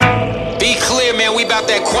Be clear, man, we about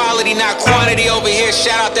that quality, not quantity over here.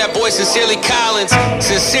 Shout out that boy, Sincerely Collins.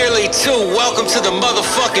 Sincerely, too. Welcome to the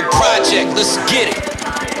motherfucking project. Let's get it.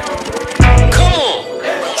 Come on.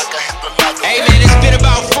 Hey, man, it's been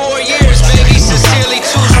about 4 years, baby. Sincerely,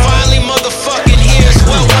 two's finally motherfucking here. It's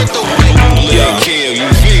well worth the wait. Bootleg Kev, you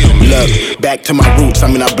feel me? Look, back to my roots.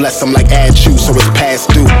 I mean, I bless them like ad shoe, so it's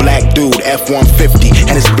past due. Black dude,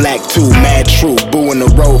 F-150, and it's black too. Mad true, boo in the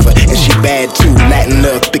Rover, and she bad too. Latin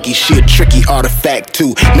love, thicky shit, tricky artifact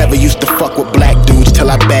too. Never used to fuck with black dudes till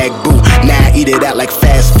I bag boo. Now I eat it out like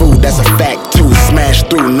fast food, that's a fact too. Smash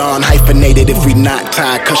through, non-hyphenated if we not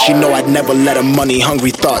tied. Cause she know I'd never let a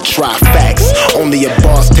money-hungry thought try facts. Only a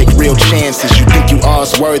boss take real chances. You think you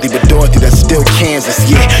all's worthy, but Dorothy, that's still Kansas.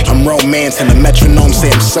 Yeah, I'm romancing, the metronome say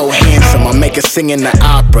I'm so handsome. I make her sing in the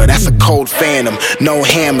opera, that's a cold phantom. No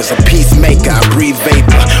hammers, a peacemaker, I breathe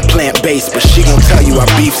vapor. Plant-based, but she gon' tell you I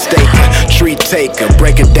beefsteaker. Treat taker,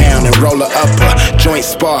 break it down and roll her upper. Joint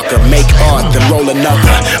sparker, make art, then roll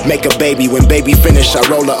another. Make a baby, when baby finish, I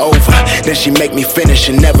roll her over. Then she make me finish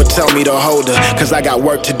and never tell me to hold her. Cause I got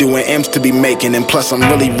work to do and M's to be making. And plus I'm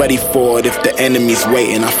really ready for it if the enemy's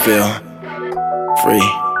waiting, I feel free.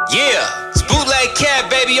 Yeah, it's Bootleg Kev,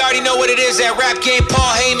 baby. You already know what it is. That rap game,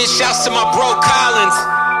 Paul Heyman. Shouts to my bro Collins.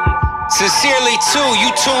 Sincerely, too,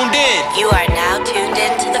 you tuned in. You are now tuned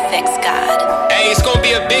in to the Fix God. Hey, it's gonna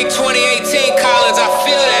be a big 2018, Collins. I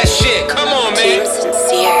feel that shit. Come on, man. Team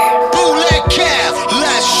Sincere. Bootleg Kev,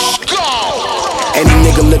 let's go. Any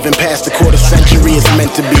nigga living past a quarter century is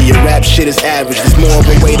meant to be. Your rap shit is average, there's more of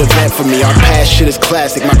a way to vent for me. Our past shit is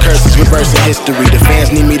classic, my curse is reversing history. The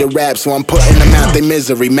fans need me to rap, so I'm putting them out their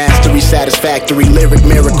misery. Mastery satisfactory, lyric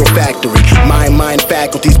miracle factory. Mind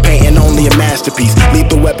faculties, painting only a masterpiece.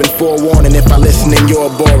 Lethal weapon forewarning, if I listen and you're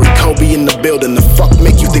boring. Kobe in the building, the fuck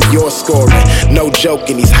make you think you're scoring? No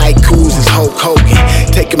joking, these haikus is Hulk Hogan.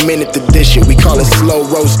 Take a minute to dish it, we call it slow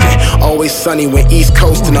roasting. Always sunny when East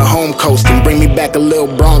Coastin' or home coasting. Bring me back a little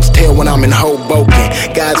Bronx Tail when I'm in Hoboken.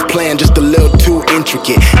 God's plan just a little too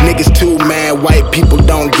intricate. Niggas too mad, white people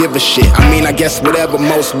don't give a shit. I mean, I guess whatever,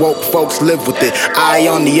 most woke folks live with it. I,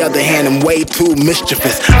 on the other hand, am way too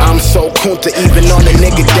mischievous. I'm so kunta even on a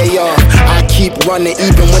nigga day off. I keep running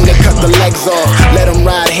even when they cut the legs off. Let them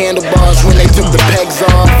ride handlebars when they took the pegs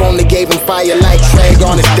off. Only gave him fire like Craig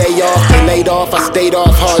on his day off. They laid off, I stayed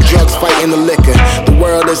off. Hard drugs fighting the liquor. The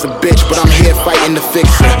world is a bitch, but I'm here fighting to fix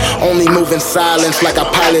her. Only moving silence like I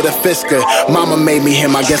pilot a Fisker. Mama made me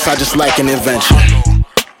him, I guess I just like an invention.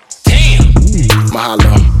 Damn.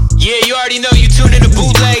 Mahalo. Yeah, you already know you tuned in to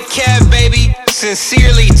Bootleg Kev, baby.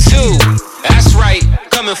 Sincerely, too. That's right,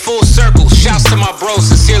 coming full circle. Shouts to my bro,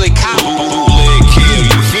 Sincerely Collins. Bootleg Kev,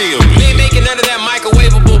 you feel me? We ain't making none of that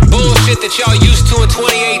microwavable bullshit that y'all used to in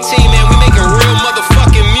 2018, man. We making real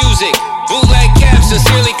motherfucking music. Bootleg Kev,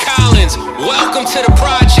 Sincerely Collins. Welcome to the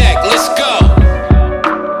project.